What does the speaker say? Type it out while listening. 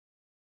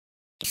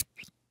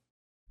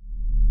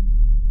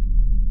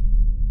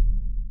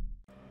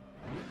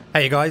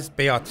Hey guys,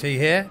 BRT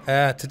here.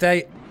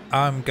 Today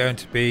I'm going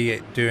to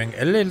be doing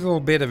a little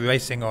bit of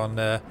racing on,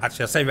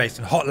 actually I say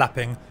racing, hot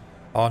lapping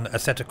on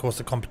Assetto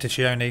Corsa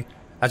Competizione.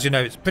 As you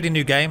know, it's a pretty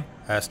new game,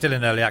 still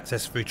in early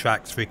access, free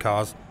tracks, free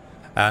cars,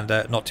 and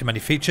not too many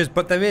features,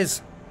 but there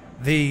is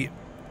the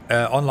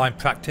online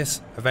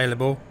practice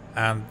available,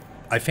 and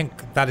I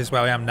think that is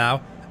where I am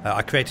now.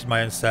 I created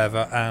my own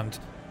server, and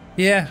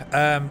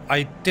yeah,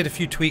 I did a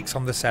few tweaks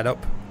on the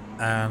setup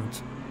and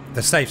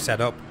the safe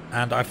setup,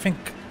 and I think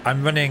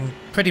I'm running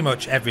pretty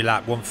much every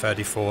lap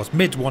 134s,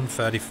 mid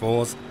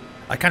 134s.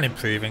 I can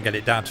improve and get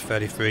it down to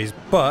 33s,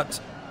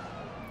 but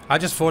I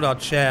just thought I'd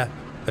share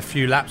a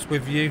few laps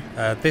with you.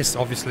 This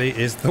obviously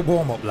is the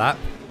warm-up lap,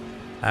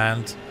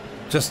 and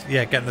just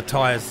getting the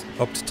tyres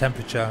up to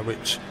temperature,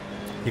 which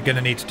you're going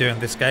to need to do in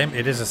this game.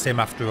 It is a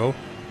sim after all,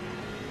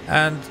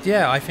 and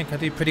yeah, I think I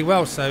do pretty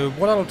well. So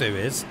what I'll do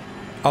is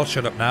I'll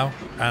shut up now,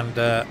 and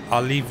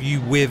I'll leave you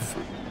with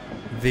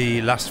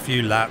the last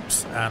few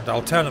laps, and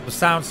I'll turn up the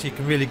sound so you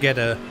can really get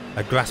a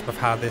grasp of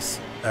how this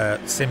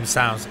sim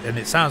sounds, and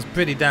it sounds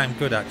pretty damn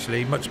good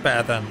actually, much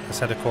better than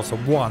Assetto Corsa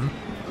 1.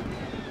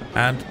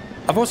 And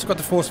I've also got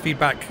the force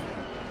feedback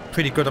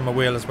pretty good on my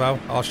wheel as well.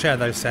 I'll share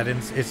those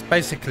settings. It's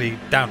basically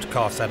down to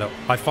car setup.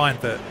 I find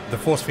that the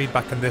force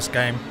feedback in this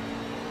game,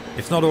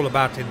 it's not all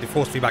about in the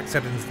force feedback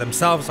settings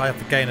themselves. I have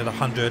the gain at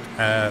 100,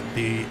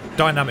 the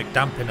dynamic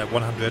damping at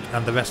 100,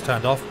 and the rest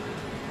turned off.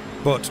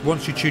 But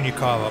once you tune your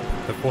car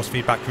up, the force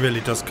feedback really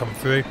does come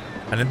through.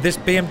 And in this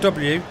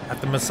BMW at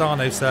the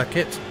Misano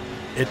circuit,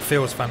 it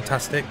feels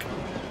fantastic.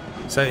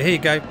 So here you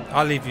go,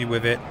 I'll leave you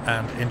with it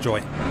and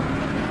enjoy.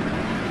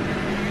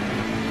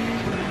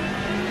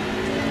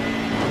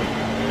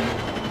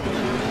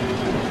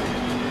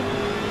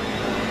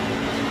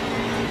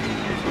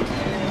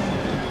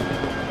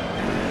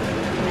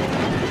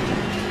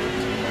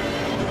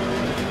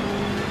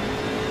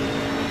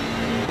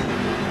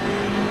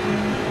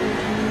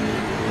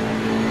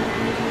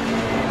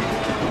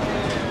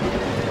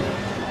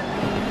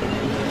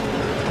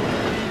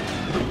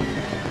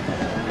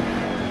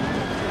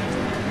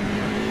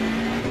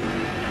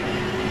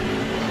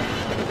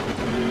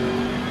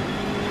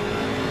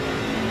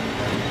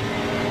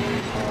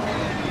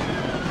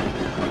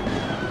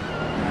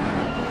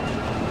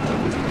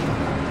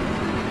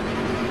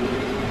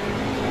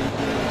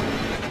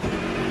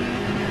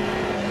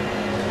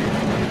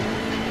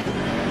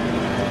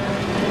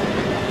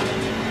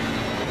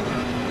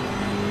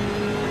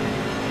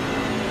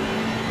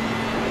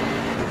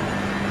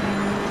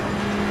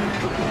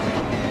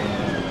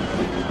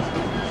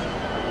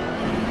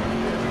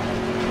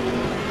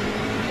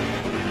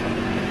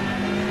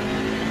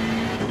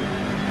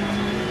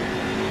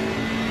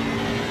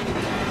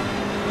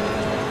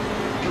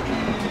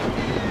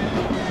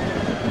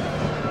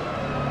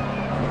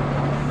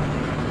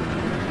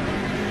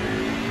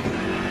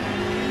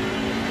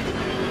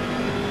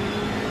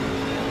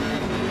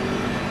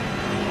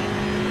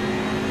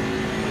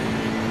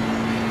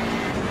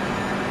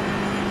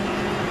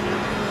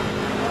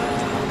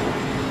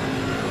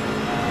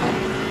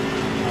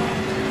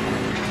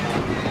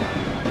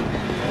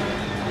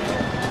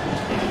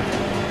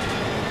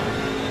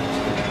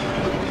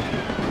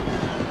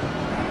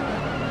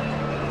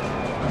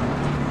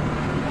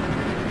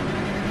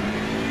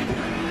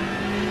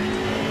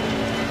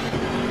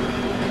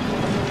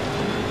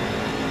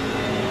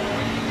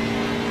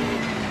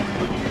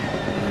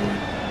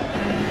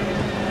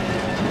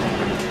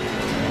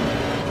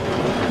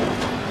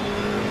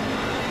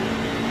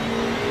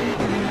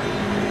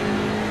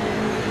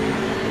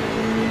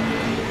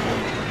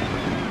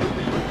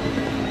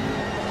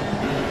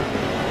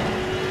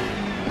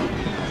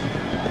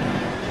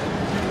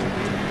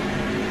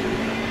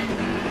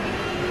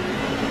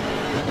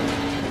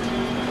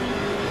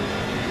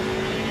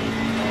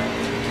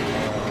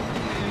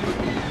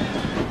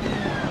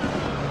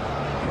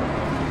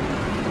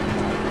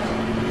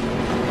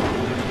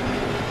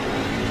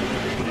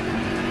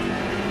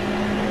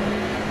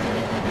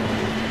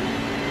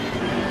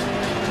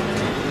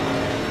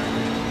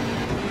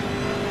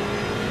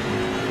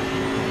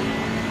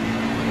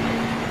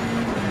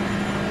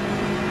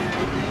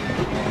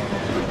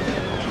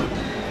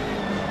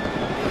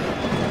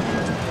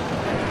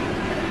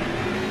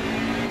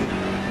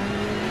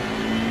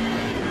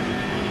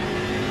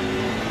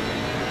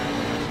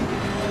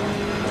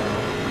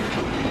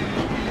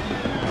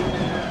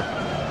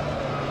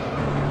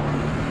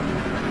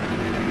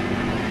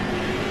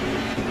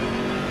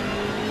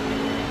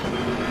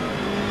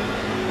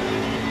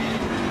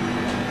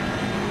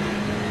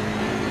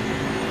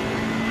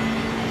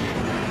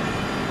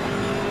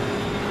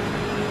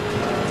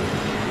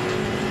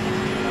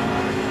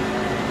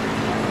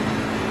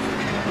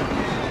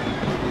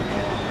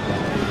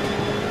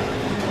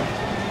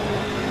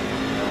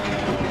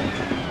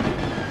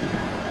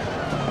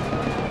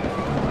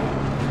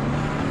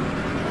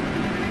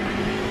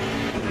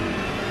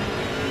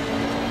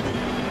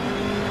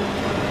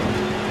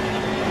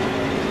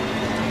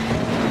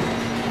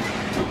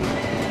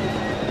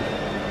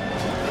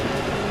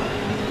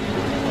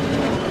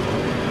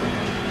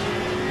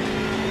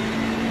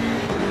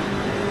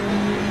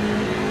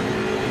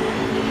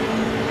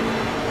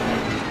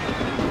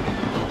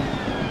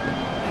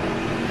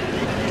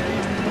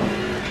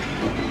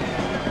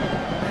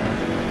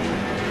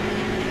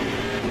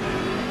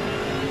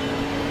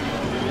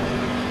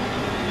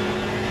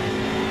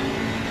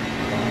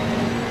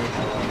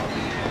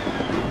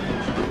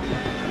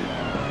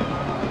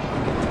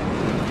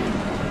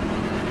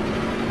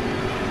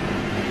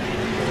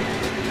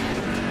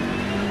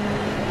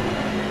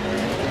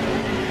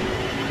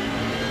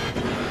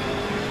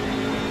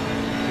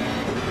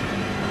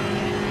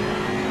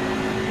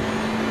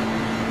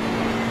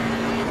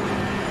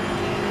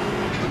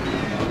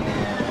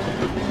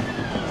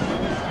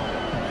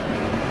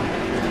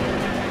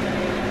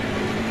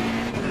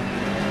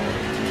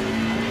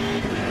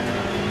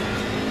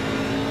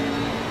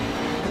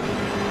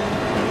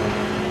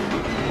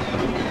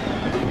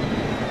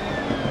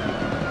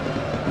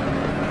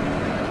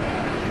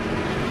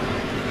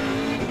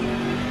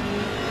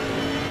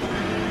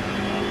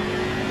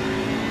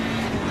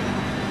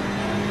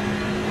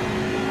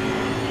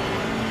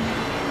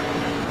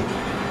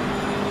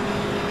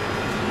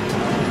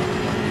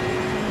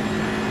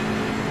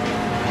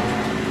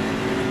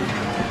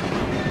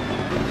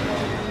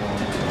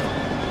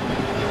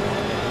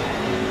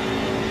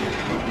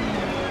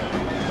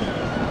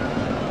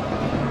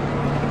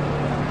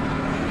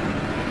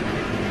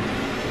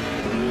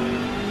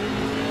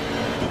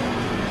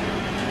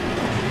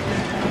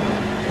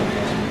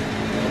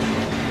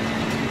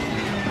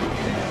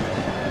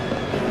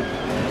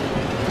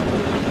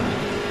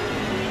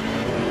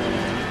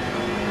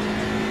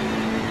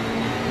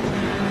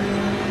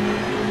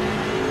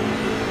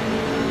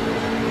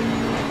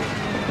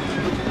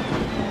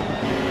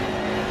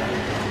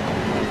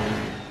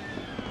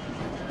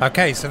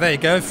 Okay, so there you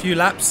go, a few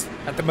laps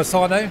at the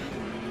Misano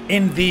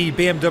in the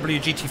BMW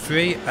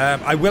GT3.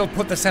 I will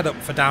put the setup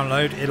for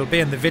download. It'll be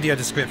in the video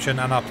description,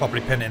 and I'll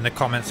probably pin it in the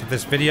comments of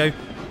this video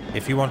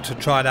if you want to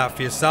try it out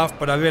for yourself.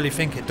 But I really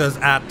think it does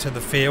add to the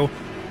feel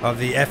of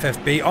the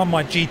FFB on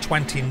my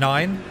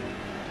G29.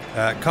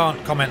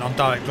 Can't comment on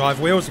direct drive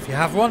wheels if you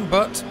have one,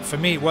 but for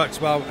me it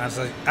works well.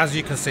 As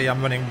you can see,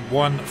 I'm running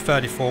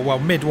 134, well,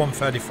 mid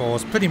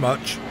 134s pretty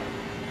much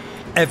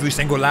every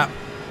single lap.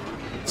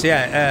 So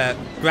yeah,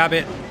 grab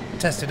it,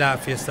 test it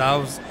out for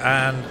yourselves,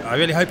 and I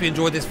really hope you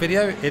enjoyed this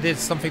video. It is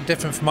something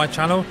different from my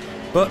channel,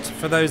 but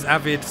for those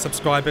avid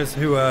subscribers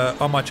who are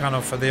on my channel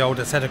for the old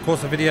Assetto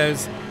Corsa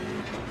videos,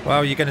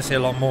 well, you're going to see a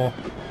lot more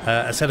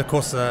Assetto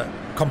Corsa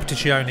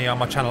Competizione on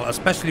my channel,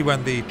 especially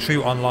when the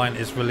true online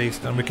is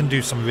released and we can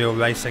do some real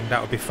racing.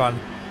 That would be fun.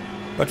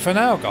 But for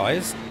now,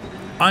 guys,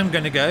 I'm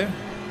going to go,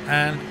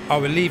 and I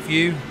will leave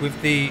you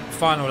with the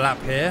final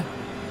lap here,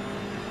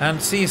 and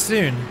see you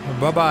soon.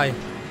 Bye bye.